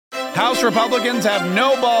House Republicans have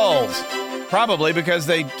no balls, probably because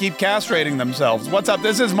they keep castrating themselves. What's up?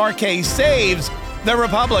 This is Marquez Saves the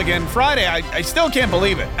Republican Friday. I still can't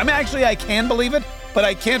believe it. I mean, actually, I can believe it, but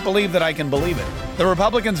I can't believe that I can believe it. The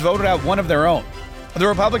Republicans voted out one of their own. The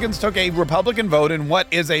Republicans took a Republican vote in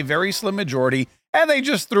what is a very slim majority, and they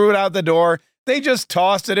just threw it out the door. They just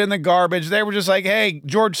tossed it in the garbage. They were just like, hey,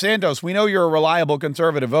 George Santos, we know you're a reliable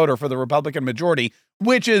conservative voter for the Republican majority,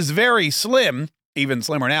 which is very slim, even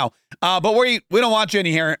slimmer now. But we don't want you in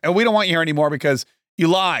here. We don't want you here anymore because you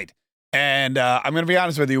lied. And I'm going to be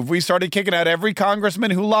honest with you. If we started kicking out every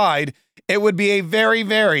congressman who lied, it would be a very,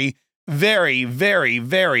 very, very, very,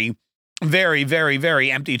 very, very, very,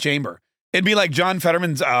 very empty chamber. It'd be like John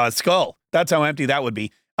Fetterman's skull. That's how empty that would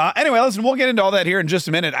be. Anyway, listen, we'll get into all that here in just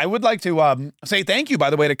a minute. I would like to say thank you, by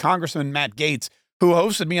the way, to Congressman Matt Gaetz, who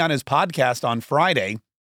hosted me on his podcast on Friday.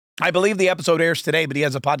 I believe the episode airs today, but he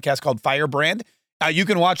has a podcast called Firebrand. You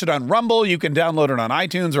can watch it on Rumble. You can download it on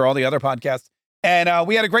iTunes or all the other podcasts. And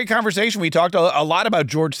we had a great conversation. We talked a lot about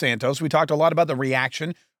George Santos. We talked a lot about the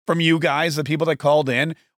reaction from you guys, the people that called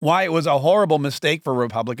in, why it was a horrible mistake for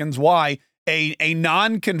Republicans, why a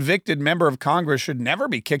non-convicted member of Congress should never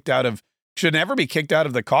be kicked out of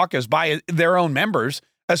the caucus by their own members,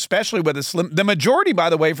 especially with the majority, by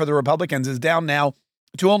the way, for the Republicans is down now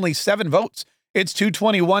to only 7 votes. It's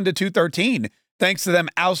 221 to 213, thanks to them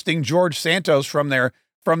ousting George Santos from their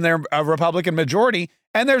Republican majority.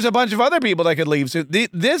 And there's a bunch of other people that could leave. So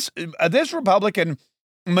this Republican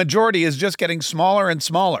majority is just getting smaller and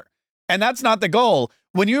smaller. And that's not the goal.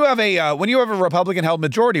 When you have a Republican-held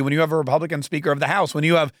majority, when you have a Republican Speaker of the House, when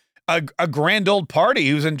you have a grand old party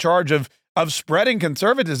who's in charge of spreading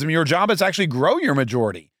conservatism, your job is to actually grow your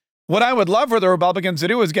majority. What I would love for the Republicans to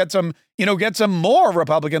do is get some more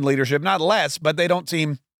Republican leadership, not less, but they don't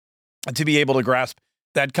seem to be able to grasp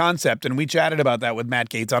that concept. And we chatted about that with Matt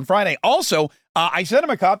Gaetz on Friday. Also, I sent him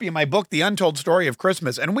a copy of my book, The Untold Story of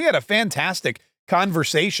Christmas, and we had a fantastic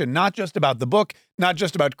conversation, not just about the book, not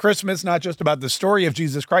just about Christmas, not just about the story of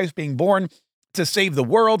Jesus Christ being born to save the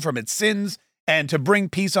world from its sins and to bring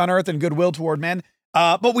peace on earth and goodwill toward men.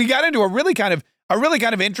 But we got into a really kind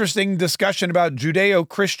of interesting discussion about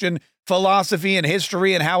Judeo-Christian philosophy and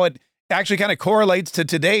history and how it actually kind of correlates to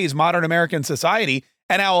today's modern American society,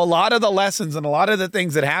 and how a lot of the lessons and a lot of the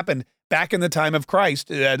things that happened back in the time of Christ,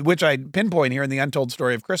 which I pinpoint here in The Untold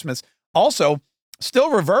Story of Christmas, also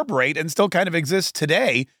still reverberate and still kind of exist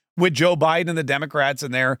today with Joe Biden and the Democrats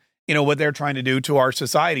and their, what they're trying to do to our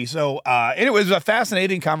society. So it was a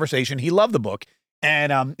fascinating conversation. He loved the book.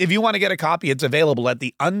 And if you want to get a copy, it's available at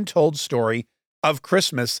the Untold Story of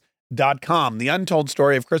Christmas.com, the Untold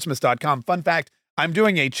Story of Christmas.com. Fun fact, I'm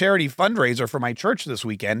doing a charity fundraiser for my church this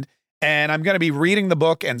weekend, and I'm going to be reading the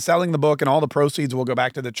book and selling the book, and all the proceeds will go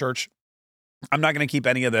back to the church. I'm not going to keep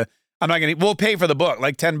any of we'll pay for the book.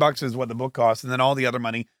 Like $10 is what the book costs. And then all the other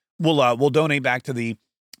money we'll donate back to the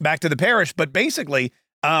parish. But basically,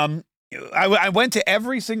 I went to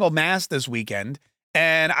every single mass this weekend,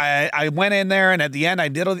 and I went in there, and at the end I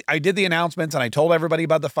did the announcements, and I told everybody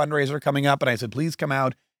about the fundraiser coming up, and I said, please come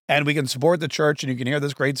out and we can support the church and you can hear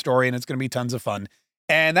this great story and it's going to be tons of fun.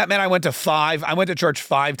 And that meant I went to church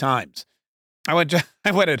 5 times. I went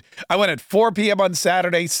at 4 p.m. on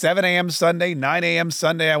Saturday, 7 a.m. Sunday, 9 a.m.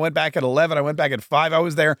 Sunday. I went back at 11. I went back at 5. I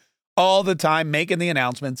was there all the time making the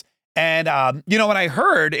announcements. And, when I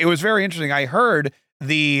heard, it was very interesting. I heard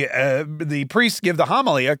the priest give the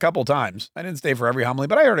homily a couple times. I didn't stay for every homily,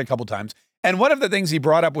 but I heard it a couple times. And one of the things he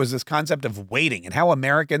brought up was this concept of waiting and how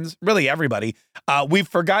Americans, really everybody, we've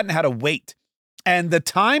forgotten how to wait. And the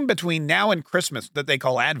time between now and Christmas that they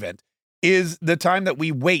call Advent is the time that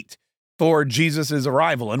we wait for Jesus's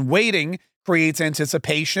arrival. And waiting creates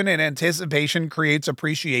anticipation, and anticipation creates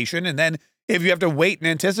appreciation. And then if you have to wait and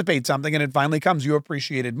anticipate something and it finally comes, you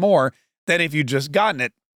appreciate it more than if you just gotten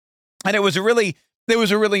it. And it was a really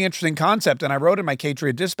interesting concept. And I wrote in my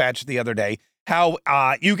Patriot Dispatch the other day how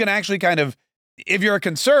you can actually kind of, if you're a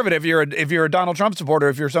conservative, if you're a Donald Trump supporter,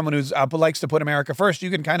 if you're someone who likes to put America first, you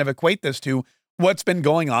can kind of equate this to what's been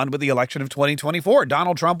going on with the election of 2024.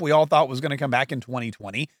 Donald Trump, we all thought was going to come back in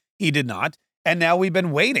 2020. He did not. And now we've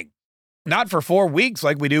been waiting, not for 4 weeks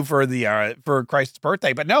like we do for for Christ's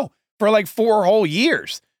birthday, but no, for like 4 whole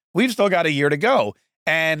years. We've still got a year to go.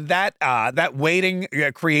 And that waiting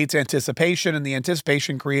creates anticipation, and the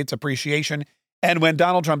anticipation creates appreciation. And when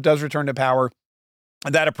Donald Trump does return to power,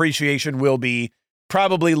 that appreciation will be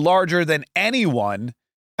probably larger than anyone.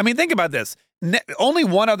 I mean, think about this. Only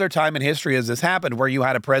one other time in history has this happened where you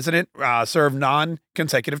had a president serve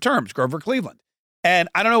non-consecutive terms, Grover Cleveland. And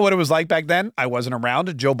I don't know what it was like back then. I wasn't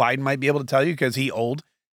around. Joe Biden might be able to tell you because he's old.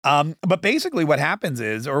 But basically what happens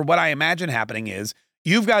is, or what I imagine happening is,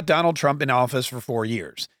 you've got Donald Trump in office for 4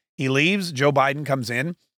 years. He leaves, Joe Biden comes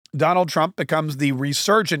in, Donald Trump becomes the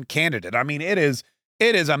resurgent candidate. I mean, it is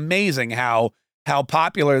amazing how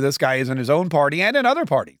popular this guy is in his own party and in other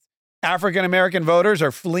parties. African-American voters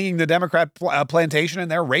are fleeing the Democrat plantation, and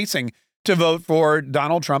they're racing to vote for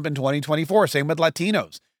Donald Trump in 2024. Same with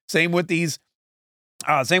Latinos. Same with these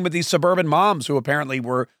suburban moms who apparently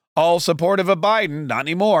were all supportive of Biden. Not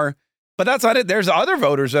anymore. But that's not it. There's other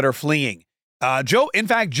voters that are fleeing. Joe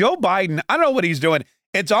Biden, I don't know what he's doing.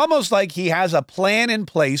 It's almost like he has a plan in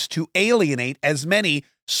place to alienate as many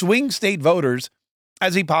swing state voters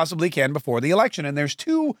as he possibly can before the election. And there's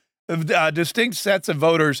two distinct sets of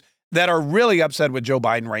voters that are really upset with Joe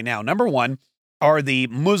Biden right now. Number one are the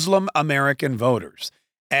Muslim American voters.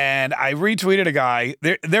 And I retweeted a guy.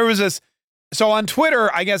 There was this. So on Twitter,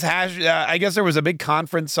 I guess there was a big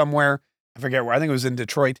conference somewhere. I forget where. I think it was in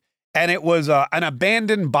Detroit. And it was an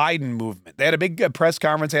Abandon Biden movement. They had a big press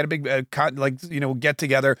conference. They had a big, get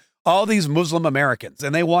together. All these Muslim Americans.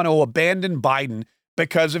 And they want to abandon Biden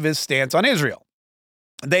because of his stance on Israel.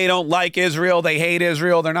 They don't like Israel. They hate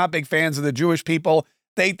Israel. They're not big fans of the Jewish people.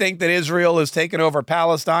 They think that Israel has taken over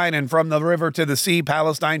Palestine, and from the river to the sea,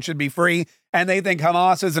 Palestine should be free. And they think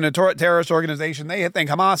Hamas is a terrorist organization. They think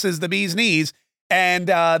Hamas is the bee's knees, and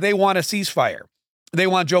they want a ceasefire. They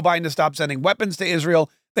want Joe Biden to stop sending weapons to Israel.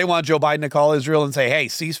 They want Joe Biden to call Israel and say, hey,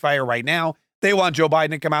 ceasefire right now. They want Joe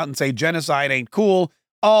Biden to come out and say genocide ain't cool.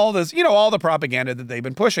 All this, all the propaganda that they've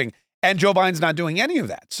been pushing. And Joe Biden's not doing any of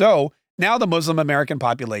that. So now the Muslim American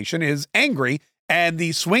population is angry. And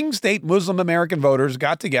the swing state Muslim American voters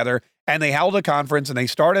got together and they held a conference and they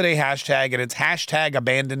started a hashtag, and it's hashtag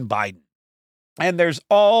abandon Biden. And there's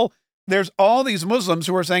all these Muslims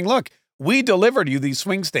who are saying, look, we delivered you these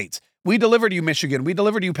swing states. We delivered you Michigan. We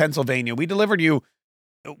delivered you Pennsylvania. We delivered you.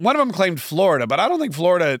 One of them claimed Florida, but I don't think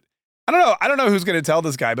Florida. I don't know who's going to tell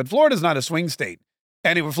this guy, but Florida's not a swing state.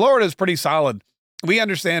 Anyway, Florida is pretty solid. We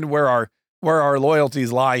understand where our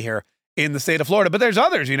loyalties lie here in the state of Florida, but there's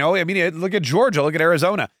others, I mean, look at Georgia, look at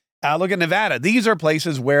Arizona, look at Nevada. These are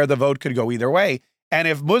places where the vote could go either way. And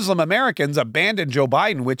if Muslim Americans abandon Joe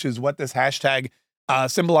Biden, which is what this hashtag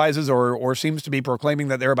symbolizes or seems to be proclaiming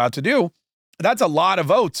that they're about to do, that's a lot of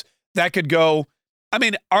votes that could go. I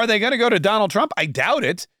mean, are they going to go to Donald Trump? I doubt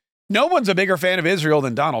it. No one's a bigger fan of Israel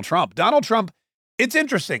than Donald Trump. Donald Trump, it's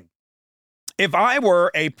interesting. If I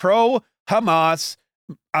were a pro-Hamas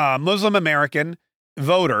Muslim American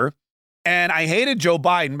voter, and I hated Joe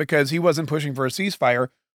Biden because he wasn't pushing for a ceasefire,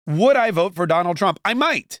 would I vote for Donald Trump? I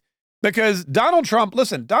might, because Donald Trump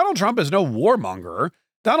is no warmonger.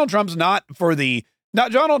 Donald Trump's not for the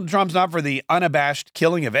unabashed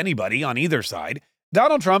killing of anybody on either side.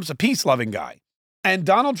 Donald Trump's a peace-loving guy. And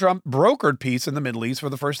Donald Trump brokered peace in the Middle East for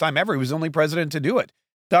the first time ever. He was the only president to do it.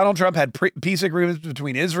 Donald Trump had peace agreements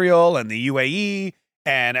between Israel and the UAE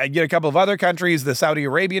and a couple of other countries. The Saudi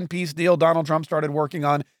Arabian peace deal Donald Trump started working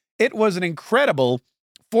on. It was an incredible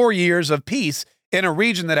 4 years of peace in a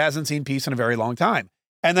region that hasn't seen peace in a very long time.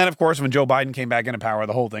 And then, of course, when Joe Biden came back into power,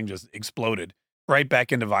 the whole thing just exploded right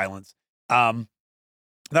back into violence.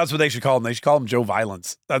 That's what they should call him. They should call him Joe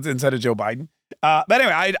Violence. That's instead of Joe Biden. But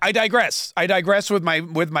anyway, I digress. I digress with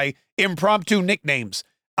my impromptu nicknames.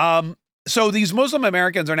 So these Muslim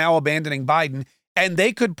Americans are now abandoning Biden, and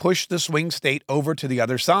they could push the swing state over to the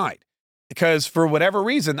other side because for whatever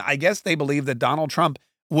reason, I guess they believe that Donald Trump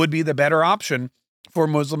would be the better option for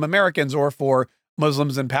Muslim Americans or for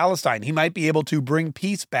Muslims in Palestine. He might be able to bring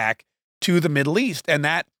peace back to the Middle East. And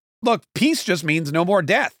peace just means no more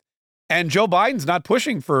death. And Joe Biden's not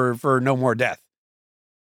pushing for no more death.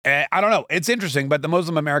 I don't know. It's interesting, but the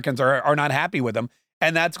Muslim Americans are not happy with him.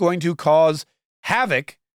 And that's going to cause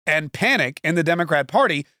havoc and panic in the Democrat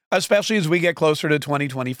Party, especially as we get closer to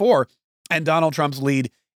 2024 and Donald Trump's lead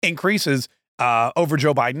increases over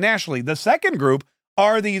Joe Biden nationally. The second group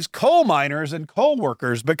are these coal miners and coal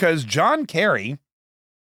workers, because John Kerry,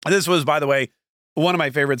 this was, by the way, one of my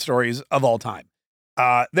favorite stories of all time.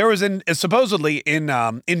 There was supposedly in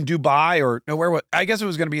Dubai, or no, I guess it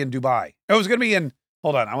was going to be in Dubai. It was going to be in,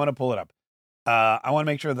 hold on, I want to pull it up. I want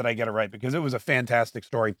to make sure that I get it right because it was a fantastic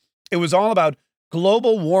story. It was all about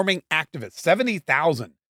global warming activists.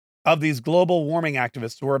 70,000 of these global warming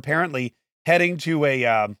activists were apparently heading to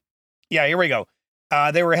here we go.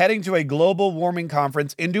 They were heading to a global warming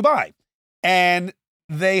conference in Dubai, and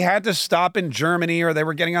they had to stop in Germany, or they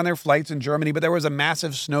were getting on their flights in Germany, but there was a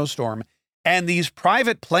massive snowstorm, and these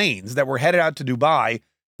private planes that were headed out to Dubai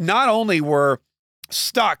not only were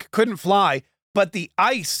stuck, couldn't fly, but the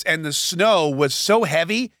ice and the snow was so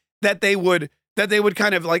heavy that they would that they would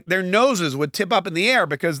kind of like their noses would tip up in the air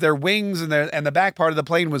because their wings and the back part of the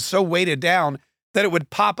plane was so weighted down that it would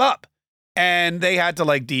pop up. And they had to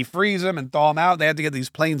like defreeze them and thaw them out. They had to get these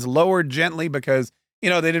planes lowered gently because, they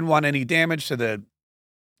didn't want any damage to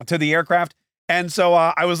the aircraft. And so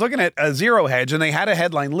I was looking at a Zero Hedge, and they had a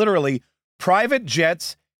headline, literally, private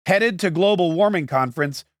jets headed to global warming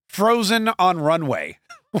conference, frozen on runway,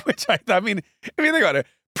 which I mean, if you think about it,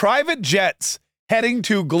 private jets heading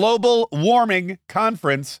to global warming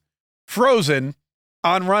conference, frozen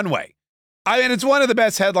on runway. I mean, it's one of the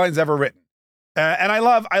best headlines ever written. And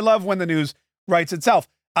I love when the news writes itself.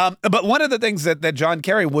 But one of the things that John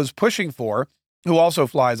Kerry was pushing for, who also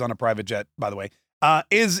flies on a private jet, by the way,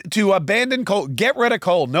 is to abandon coal, get rid of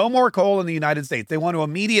coal, no more coal in the United States. They want to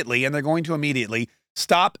immediately, and they're going to immediately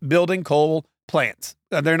stop building coal plants.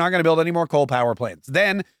 They're not going to build any more coal power plants.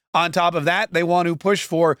 Then on top of that, they want to push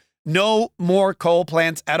for no more coal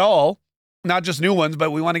plants at all, not just new ones,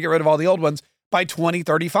 but we want to get rid of all the old ones by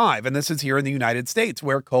 2035. And this is here in the United States,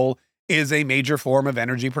 where coal is a major form of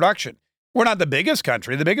energy production. We're not the biggest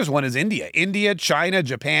country. The biggest one is India. India, China,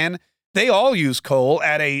 Japan, they all use coal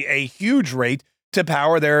at a huge rate to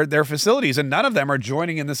power their facilities. And none of them are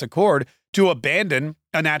joining in this accord to abandon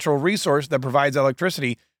a natural resource that provides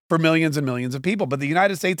electricity for millions and millions of people. But the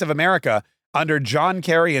United States of America, under John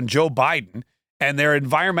Kerry and Joe Biden and their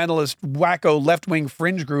environmentalist wacko left-wing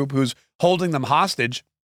fringe group who's holding them hostage,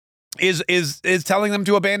 is telling them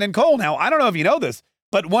to abandon coal. Now, I don't know if you know this,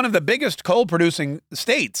 but one of the biggest coal-producing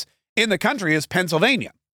states in the country is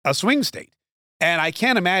Pennsylvania, a swing state. And I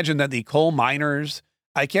can't imagine that the coal miners,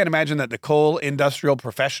 I can't imagine that the coal industrial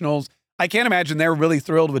professionals, I can't imagine they're really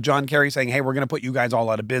thrilled with John Kerry saying, hey, we're going to put you guys all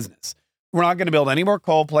out of business. We're not going to build any more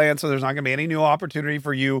coal plants, so there's not going to be any new opportunity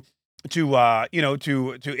for you to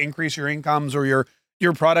increase your incomes or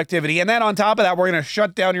your productivity. And then on top of that, we're going to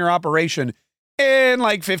shut down your operation in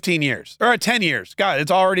like 15 years or 10 years. God, it's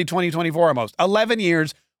already 2024 almost. 11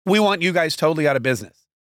 years, we want you guys totally out of business.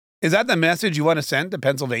 Is that the message you want to send to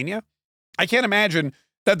Pennsylvania? I can't imagine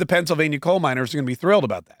that the Pennsylvania coal miners are going to be thrilled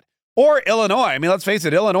about that. Or Illinois. I mean, let's face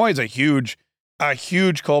it, Illinois is a huge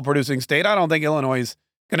coal producing state. I don't think Illinois is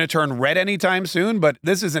going to turn red anytime soon, but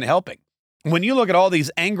this isn't helping. When you look at all these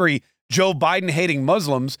angry Joe Biden hating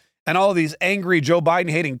Muslims and all these angry Joe Biden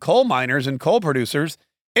hating coal miners and coal producers,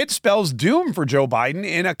 it spells doom for Joe Biden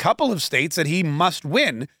in a couple of states that he must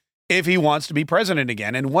win if he wants to be president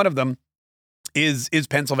again. And one of them is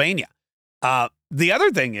Pennsylvania. The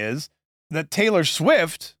other thing is that Taylor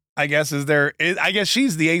Swift, I guess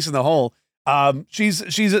she's the ace in the hole.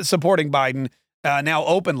 She's supporting Biden now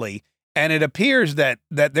openly. And it appears that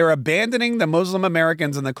they're abandoning the Muslim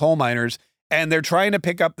Americans and the coal miners, and they're trying to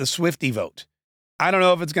pick up the Swiftie vote. I don't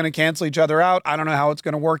know if it's going to cancel each other out. I don't know how it's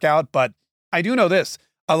going to work out, but I do know this.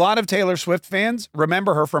 A lot of Taylor Swift fans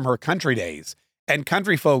remember her from her country days, and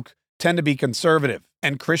country folk tend to be conservative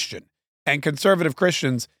and Christian, and conservative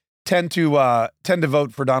Christians tend to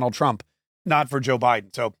vote for Donald Trump, not for Joe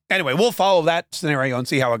Biden. So anyway, we'll follow that scenario and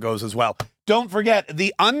see how it goes as well. Don't forget,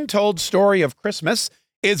 The Untold Story of Christmas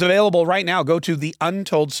is available right now. Go to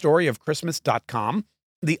theuntoldstoryofchristmas.com.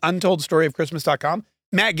 Theuntoldstoryofchristmas.com.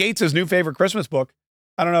 Matt Gaetz' new favorite Christmas book.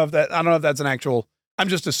 I don't know if that's an actual, I'm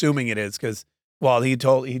just assuming it is because, well, he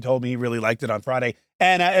told me he really liked it on Friday.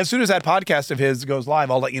 And as soon as that podcast of his goes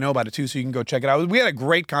live, I'll let you know about it too, so you can go check it out. We had a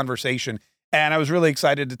great conversation, and I was really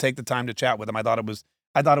excited to take the time to chat with him. I thought it was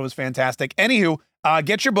fantastic. Anywho,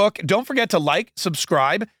 get your book. Don't forget to like,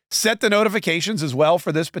 subscribe, set the notifications as well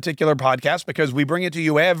for this particular podcast, because we bring it to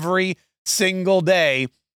you every single day.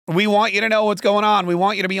 We want you to know what's going on. We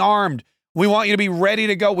want you to be armed. We want you to be ready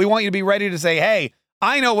to go. We want you to be ready to say, hey,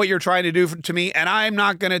 I know what you're trying to do to me, and I'm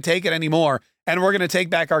not going to take it anymore. And we're going to take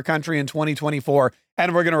back our country in 2024,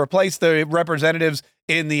 and we're going to replace the representatives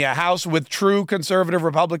in the House with true conservative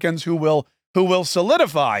Republicans who will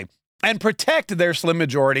solidify and protect their slim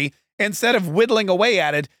majority instead of whittling away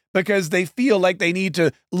at it because they feel like they need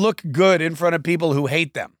to look good in front of people who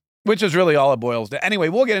hate them, which is really all it boils down. Anyway,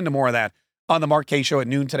 we'll get into more of that on the Mark Kaye Show at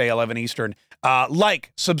noon today, 11 Eastern.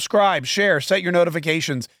 Like, subscribe, share, set your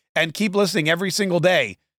notifications, and keep listening every single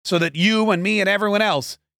day so that you and me and everyone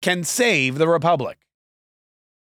else can save the Republic.